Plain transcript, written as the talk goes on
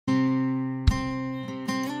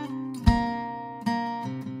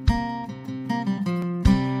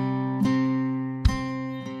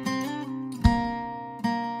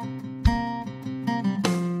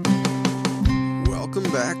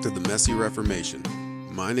back to the Messy Reformation.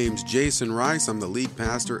 My name's Jason Rice. I'm the lead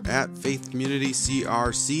pastor at Faith Community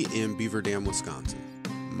CRC in Beaver Dam, Wisconsin.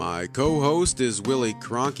 My co-host is Willie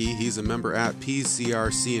Cronky. He's a member at Pease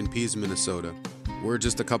CRC in Pease, Minnesota. We're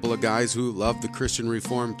just a couple of guys who love the Christian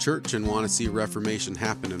Reformed Church and want to see Reformation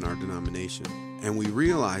happen in our denomination. And we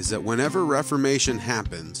realize that whenever Reformation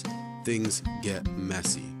happens, things get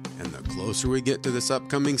messy. And the closer we get to this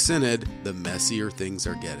upcoming synod, the messier things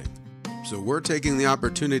are getting. So we're taking the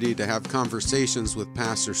opportunity to have conversations with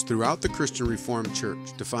pastors throughout the Christian Reformed Church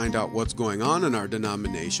to find out what's going on in our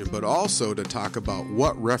denomination, but also to talk about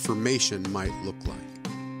what Reformation might look like.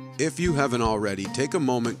 If you haven't already, take a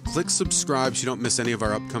moment, click subscribe so you don't miss any of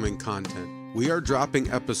our upcoming content. We are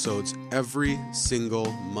dropping episodes every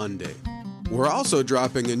single Monday. We're also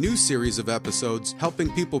dropping a new series of episodes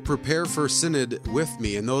helping people prepare for Synod with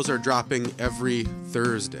me, and those are dropping every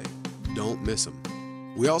Thursday. Don't miss them.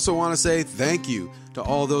 We also want to say thank you to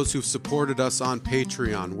all those who've supported us on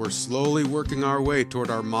Patreon. We're slowly working our way toward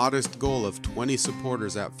our modest goal of 20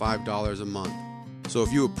 supporters at $5 a month. So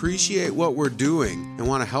if you appreciate what we're doing and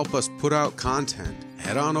want to help us put out content,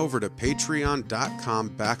 head on over to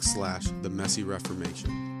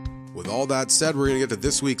patreon.com/themessyreformation. With all that said, we're going to get to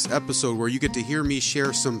this week's episode where you get to hear me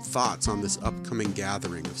share some thoughts on this upcoming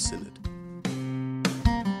gathering of Synod.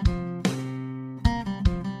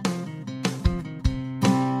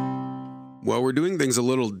 Well, we're doing things a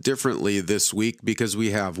little differently this week because we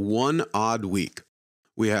have one odd week.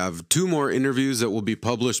 We have 2 more interviews that will be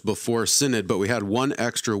published before Synod, but we had 1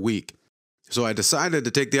 extra week. So I decided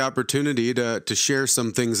to take the opportunity to share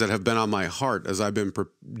some things that have been on my heart as I've been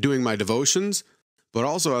doing my devotions, but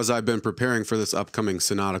also as I've been preparing for this upcoming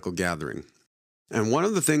synodical gathering. And one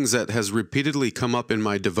of the things that has repeatedly come up in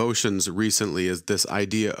my devotions recently is this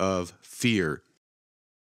idea of fear.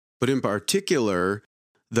 But in particular,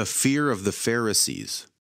 the fear of the Pharisees.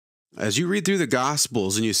 As you read through the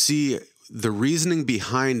Gospels and you see the reasoning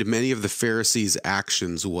behind many of the Pharisees'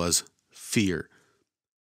 actions was fear.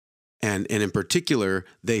 And in particular,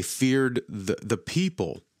 they feared the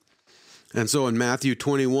people. And so in Matthew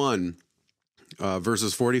 21,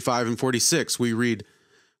 verses 45 and 46, we read,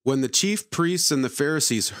 "When the chief priests and the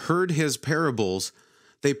Pharisees heard his parables,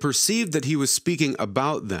 they perceived that he was speaking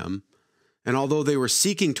about them, and although they were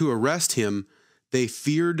seeking to arrest him, they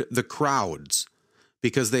feared the crowds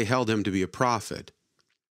because they held him to be a prophet."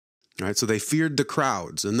 All right, so they feared the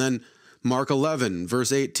crowds. And then Mark 11,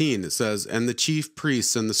 verse 18, it says, "And the chief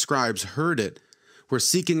priests and the scribes heard it, were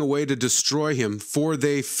seeking a way to destroy him, for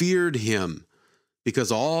they feared him,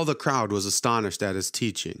 because all the crowd was astonished at his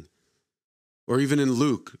teaching." Or even in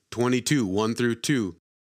Luke 22, 1 through 2,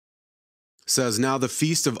 says, "Now the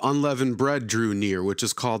feast of unleavened bread drew near, which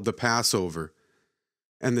is called the Passover.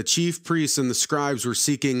 And the chief priests and the scribes were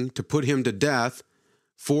seeking to put him to death,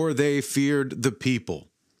 for they feared the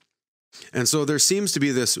people." And so there seems to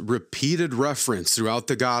be this repeated reference throughout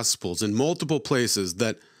the Gospels in multiple places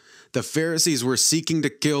that the Pharisees were seeking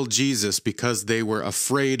to kill Jesus because they were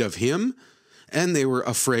afraid of him and they were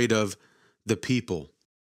afraid of the people.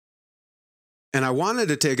 And I wanted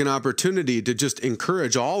to take an opportunity to just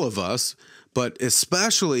encourage all of us, but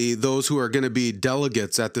especially those who are going to be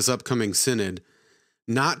delegates at this upcoming synod,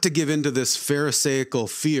 not to give into this Pharisaical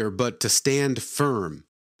fear, but to stand firm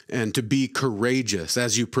and to be courageous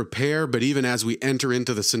as you prepare, but even as we enter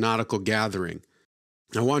into the synodical gathering.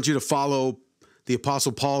 I want you to follow the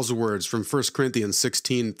Apostle Paul's words from 1 Corinthians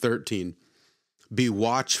 16:13. "Be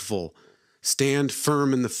watchful, stand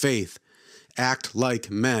firm in the faith, act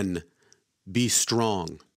like men, be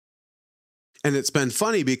strong." And it's been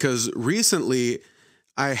funny because recently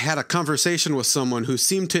I had a conversation with someone who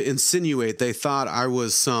seemed to insinuate they thought I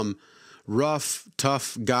was some rough,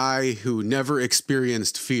 tough guy who never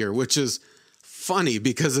experienced fear, which is funny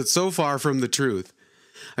because it's so far from the truth.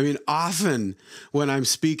 I mean, often when I'm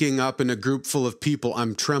speaking up in a group full of people,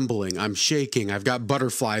 I'm trembling, I'm shaking, I've got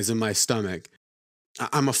butterflies in my stomach.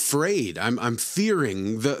 I'm afraid, I'm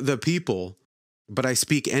fearing the people, but I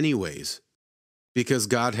speak anyways because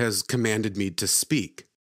God has commanded me to speak.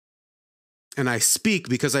 And I speak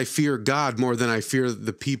because I fear God more than I fear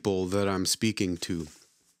the people that I'm speaking to.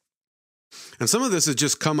 And some of this has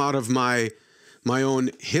just come out of my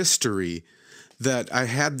own history, that I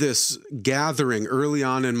had this gathering early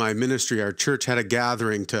on in my ministry. Our church had a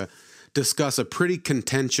gathering to discuss a pretty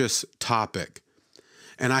contentious topic.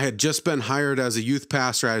 And I had just been hired as a youth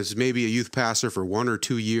pastor. I was maybe a youth pastor for 1 or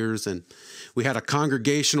 2 years. And we had a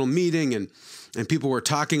congregational meeting and people were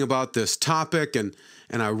talking about this topic. And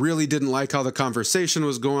I really didn't like how the conversation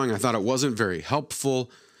was going. I thought it wasn't very helpful,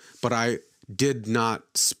 but I did not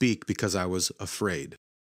speak because I was afraid.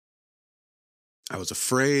 I was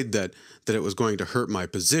afraid that it was going to hurt my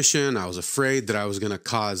position. I was afraid that I was going to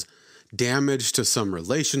cause damage to some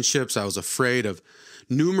relationships. I was afraid of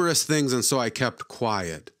numerous things, and so I kept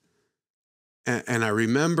quiet. And I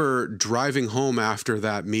remember driving home after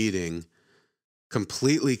that meeting,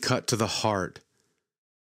 completely cut to the heart,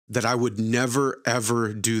 that I would never,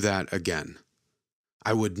 ever do that again.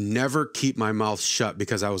 I would never keep my mouth shut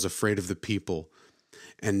because I was afraid of the people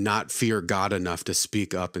and not fear God enough to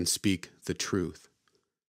speak up and speak the truth.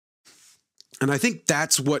 And I think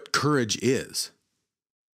that's what courage is.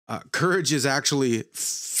 Courage is actually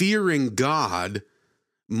fearing God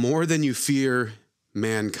more than you fear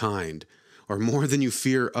mankind or more than you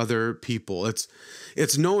fear other people.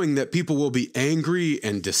 It's knowing that people will be angry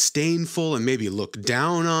and disdainful and maybe look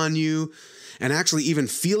down on you, and actually even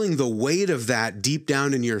feeling the weight of that deep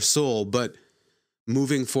down in your soul, but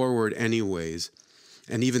moving forward anyways,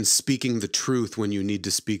 and even speaking the truth when you need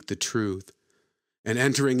to speak the truth, and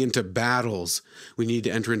entering into battles. We need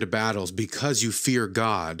to enter into battles because you fear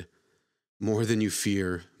God more than you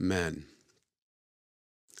fear men.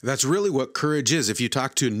 That's really what courage is. If you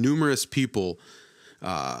talk to numerous people,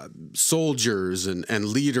 soldiers and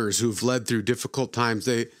leaders who've led through difficult times,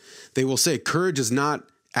 they will say courage is not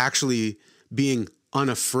actually being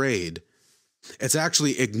unafraid. It's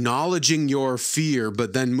actually acknowledging your fear,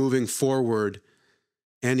 but then moving forward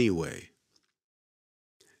anyway.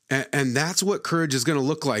 And that's what courage is going to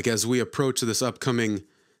look like as we approach this upcoming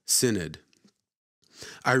synod.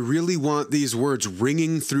 I really want these words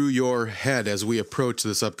ringing through your head as we approach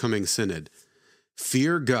this upcoming synod.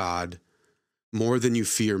 Fear God more than you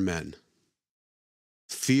fear men.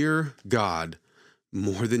 Fear God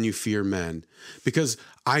more than you fear men. Because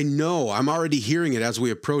I know, I'm already hearing it as we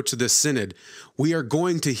approach this synod, we are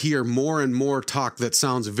going to hear more and more talk that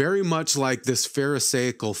sounds very much like this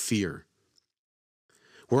Pharisaical fear.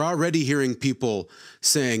 We're already hearing people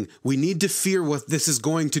saying, we need to fear what this is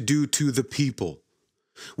going to do to the people.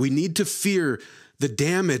 We need to fear the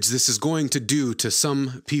damage this is going to do to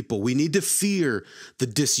some people. We need to fear the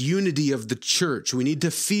disunity of the church. We need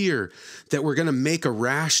to fear that we're going to make a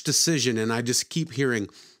rash decision. And I just keep hearing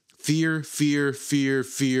fear, fear, fear,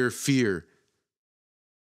 fear, fear.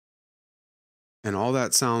 And all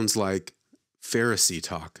that sounds like Pharisee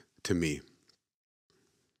talk to me.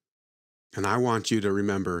 And I want you to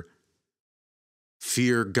remember,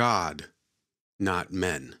 fear God, not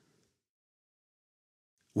men.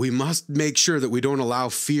 We must make sure that we don't allow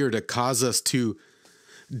fear to cause us to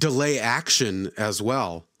delay action as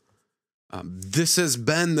well. This has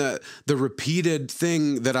been the repeated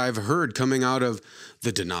thing that I've heard coming out of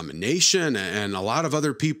the denomination and a lot of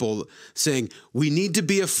other people saying, we need to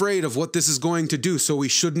be afraid of what this is going to do, so we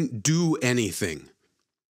shouldn't do anything.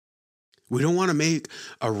 We don't want to make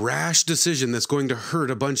a rash decision that's going to hurt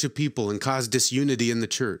a bunch of people and cause disunity in the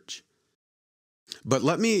church. But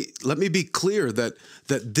let me be clear that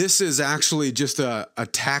this is actually just a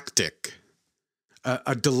tactic,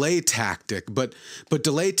 a delay tactic. But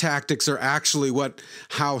delay tactics are actually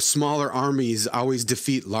how smaller armies always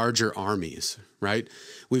defeat larger armies, right?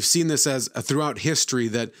 We've seen this as throughout history,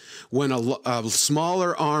 that when a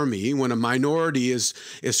smaller army, when a minority is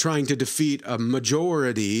trying to defeat a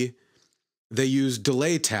majority, they use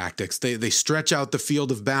delay tactics. They stretch out the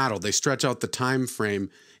field of battle. They stretch out the time frame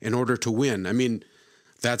in order to win. I mean,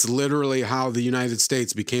 that's literally how the United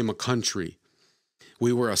States became a country.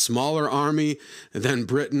 We were a smaller army than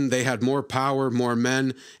Britain. They had more power, more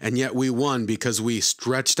men, and yet we won because we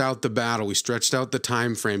stretched out the battle. We stretched out the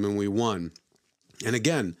time frame and we won. And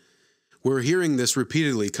again, we're hearing this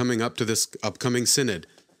repeatedly coming up to this upcoming synod.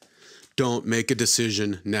 Don't make a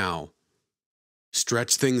decision now.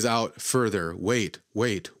 Stretch things out further. Wait.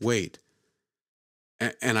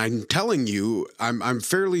 And I'm telling you, I'm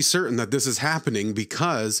fairly certain that this is happening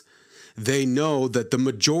because they know that the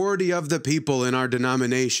majority of the people in our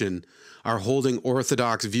denomination are holding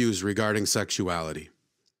orthodox views regarding sexuality.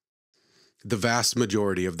 The vast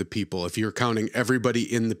majority of the people, if you're counting everybody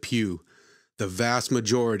in the pew, the vast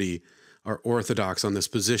majority are orthodox on this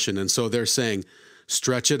position. And so they're saying,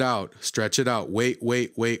 stretch it out, wait.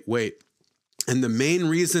 And the main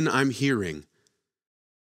reason I'm hearing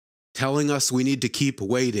telling us we need to keep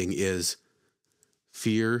waiting is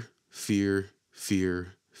fear. Fear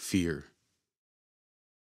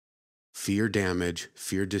damage,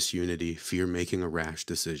 fear disunity, fear making a rash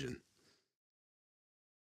decision.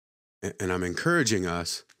 And I'm encouraging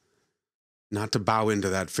us not to bow into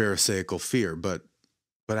that Pharisaical fear, but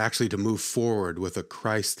actually to move forward with a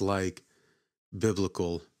Christ-like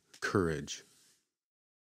biblical courage.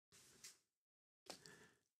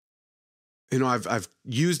 I've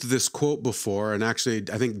used this quote before, and actually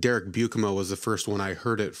I think Derek Buikema was the first one I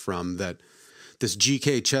heard it from, that this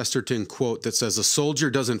G.K. Chesterton quote that says, "A soldier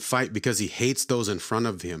doesn't fight because he hates those in front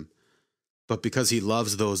of him, but because he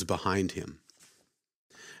loves those behind him."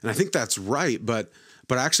 And I think that's right, but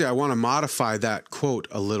actually I want to modify that quote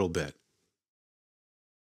a little bit.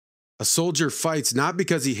 A soldier fights not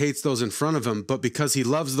because he hates those in front of him, but because he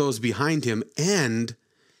loves those behind him, and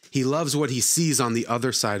he loves what he sees on the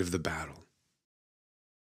other side of the battle.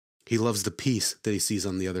 He loves the peace that he sees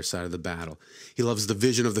on the other side of the battle. He loves the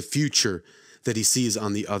vision of the future that he sees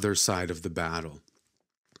on the other side of the battle.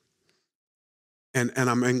 And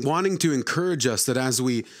I'm wanting to encourage us that as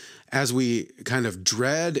we kind of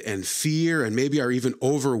dread and fear and maybe are even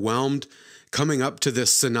overwhelmed coming up to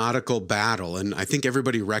this synodical battle, and I think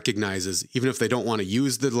everybody recognizes, even if they don't want to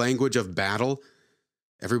use the language of battle,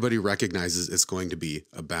 everybody recognizes it's going to be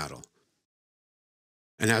a battle.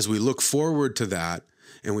 And as we look forward to that,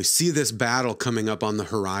 and we see this battle coming up on the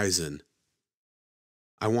horizon,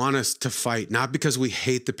 I want us to fight, not because we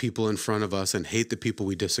hate the people in front of us and hate the people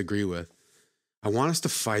we disagree with. I want us to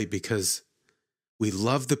fight because we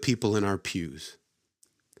love the people in our pews.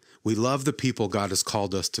 We love the people God has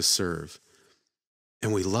called us to serve.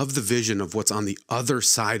 And we love the vision of what's on the other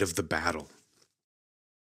side of the battle.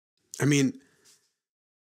 I mean,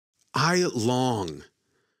 I long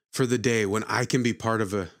for the day when I can be part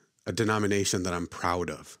of a denomination that I'm proud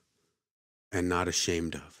of and not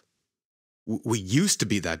ashamed of. We used to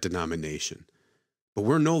be that denomination, but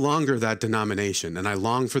we're no longer that denomination. And I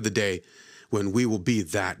long for the day when we will be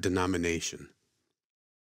that denomination.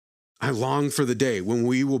 I long for the day when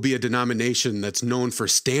we will be a denomination that's known for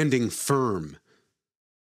standing firm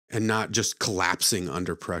and not just collapsing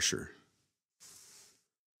under pressure.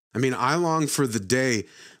 I mean, I long for the day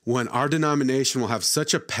when our denomination will have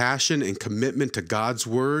such a passion and commitment to God's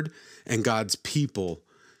word and God's people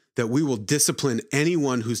that we will discipline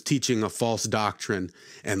anyone who's teaching a false doctrine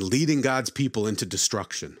and leading God's people into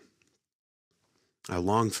destruction. I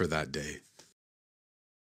long for that day.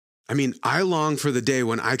 I mean, I long for the day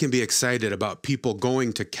when I can be excited about people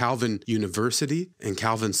going to Calvin University and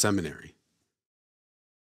Calvin Seminary.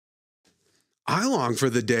 I long for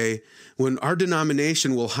the day when our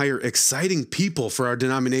denomination will hire exciting people for our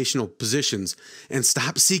denominational positions and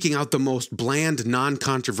stop seeking out the most bland,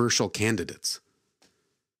 non-controversial candidates.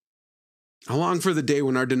 I long for the day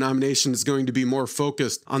when our denomination is going to be more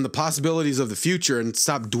focused on the possibilities of the future and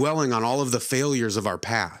stop dwelling on all of the failures of our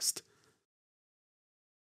past.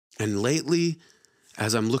 And lately,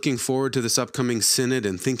 as I'm looking forward to this upcoming synod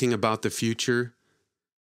and thinking about the future,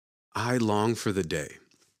 I long for the day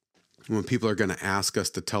when people are going to ask us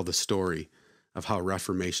to tell the story of how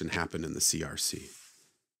Reformation happened in the CRC.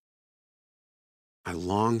 I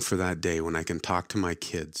long for that day when I can talk to my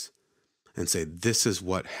kids and say, this is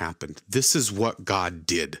what happened. This is what God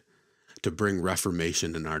did to bring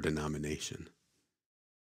Reformation in our denomination.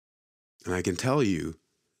 And I can tell you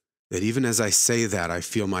that even as I say that, I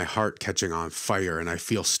feel my heart catching on fire, and I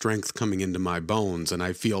feel strength coming into my bones, and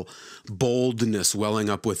I feel boldness welling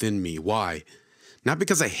up within me. Why? Not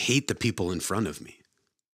because I hate the people in front of me.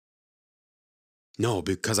 No,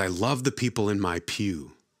 because I love the people in my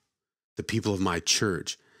pew, the people of my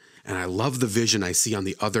church, and I love the vision I see on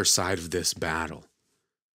the other side of this battle,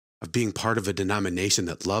 of being part of a denomination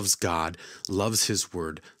that loves God, loves His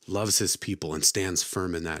word, loves His people, and stands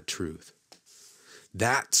firm in that truth.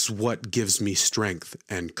 That's what gives me strength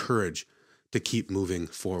and courage to keep moving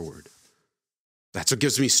forward. That's what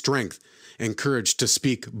gives me strength and courage to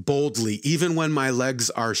speak boldly, even when my legs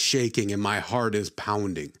are shaking and my heart is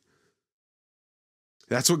pounding.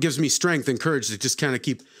 That's what gives me strength and courage to just kind of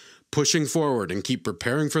keep pushing forward and keep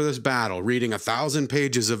preparing for this battle, reading 1,000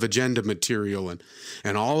 pages of agenda material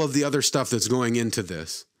and all of the other stuff that's going into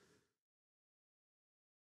this.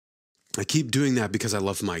 I keep doing that because I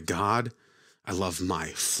love my God, I love my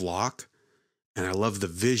flock, and I love the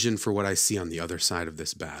vision for what I see on the other side of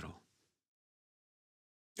this battle.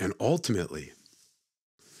 And ultimately,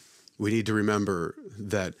 we need to remember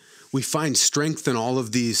that we find strength in all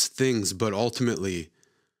of these things, but ultimately,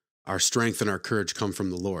 our strength and our courage come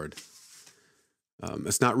from the Lord.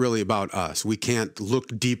 It's not really about us. We can't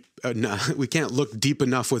look deep. We can't look deep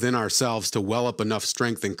enough within ourselves to well up enough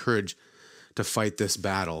strength and courage to fight this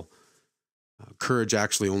battle. Courage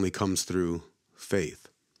actually only comes through faith.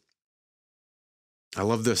 I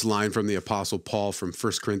love this line from the Apostle Paul from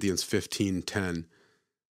 1 Corinthians 15:10.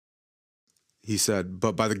 He said,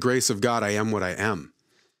 "But by the grace of God, I am what I am.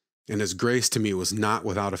 And His grace to me was not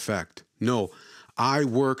without effect. No, I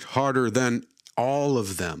worked harder than all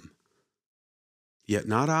of them. Yet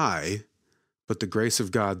not I, but the grace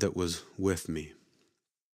of God that was with me.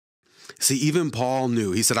 See, even Paul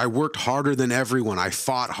knew. He said, I worked harder than everyone. I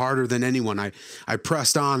fought harder than anyone. I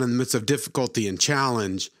pressed on in the midst of difficulty and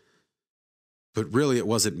challenge. But really, it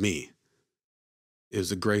wasn't me. It was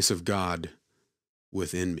the grace of God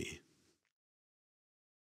within me.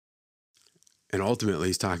 And ultimately,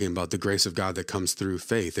 he's talking about the grace of God that comes through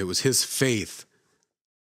faith. It was his faith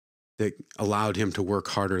that allowed him to work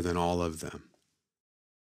harder than all of them.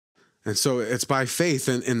 And so it's by faith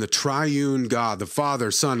in the triune God, the Father,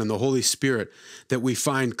 Son, and the Holy Spirit, that we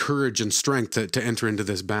find courage and strength to enter into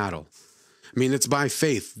this battle. I mean, it's by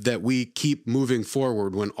faith that we keep moving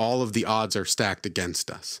forward when all of the odds are stacked against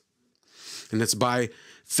us. And it's by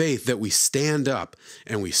faith that we stand up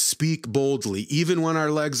and we speak boldly, even when our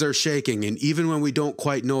legs are shaking, and even when we don't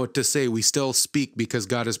quite know what to say, we still speak because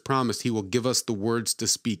God has promised he will give us the words to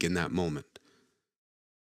speak in that moment.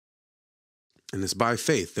 And it's by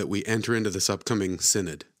faith that we enter into this upcoming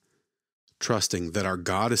synod, trusting that our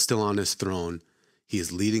God is still on his throne, he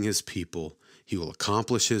is leading his people, he will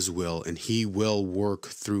accomplish his will, and he will work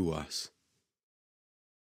through us.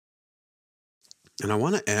 And I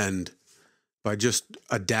want to end by just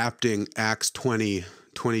adapting Acts 20,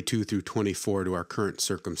 22 through 24 to our current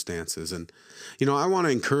circumstances. And, I want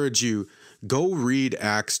to encourage you, go read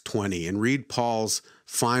Acts 20 and read Paul's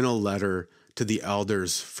final letter to the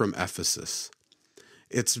elders from Ephesus.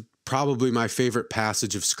 It's probably my favorite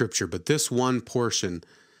passage of Scripture, but this one portion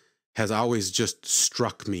has always just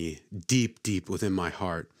struck me deep, deep within my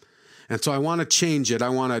heart. And so I want to change it. I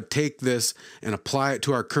want to take this and apply it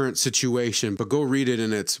to our current situation, but go read it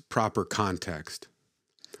in its proper context.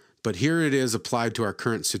 But here it is applied to our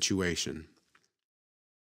current situation.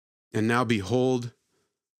 And now behold,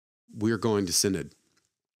 we are going to synod,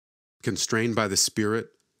 constrained by the Spirit,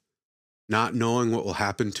 not knowing what will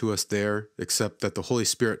happen to us there, except that the Holy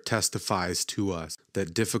Spirit testifies to us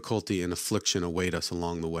that difficulty and affliction await us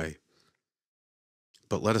along the way.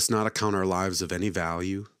 But let us not account our lives of any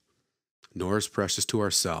value, nor as precious to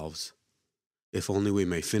ourselves, if only we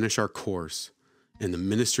may finish our course in the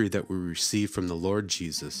ministry that we receive from the Lord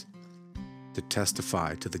Jesus, to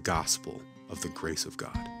testify to the gospel of the grace of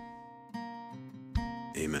God.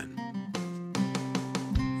 Amen.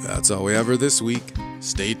 That's all we have for this week.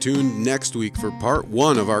 Stay tuned next week for part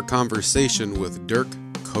 1 of our conversation with Dirk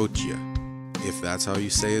Kochia, if that's how you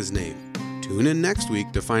say his name. Tune in next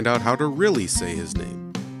week to find out how to really say his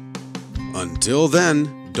name. Until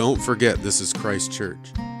then, don't forget this is Christ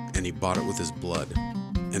Church, and he bought it with his blood.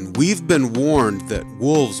 And we've been warned that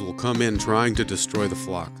wolves will come in trying to destroy the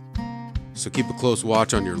flock. So keep a close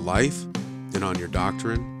watch on your life and on your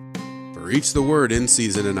doctrine. Preach the word in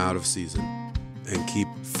season and out of season. And keep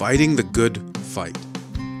fighting the good fight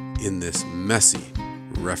in this messy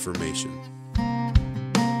Reformation.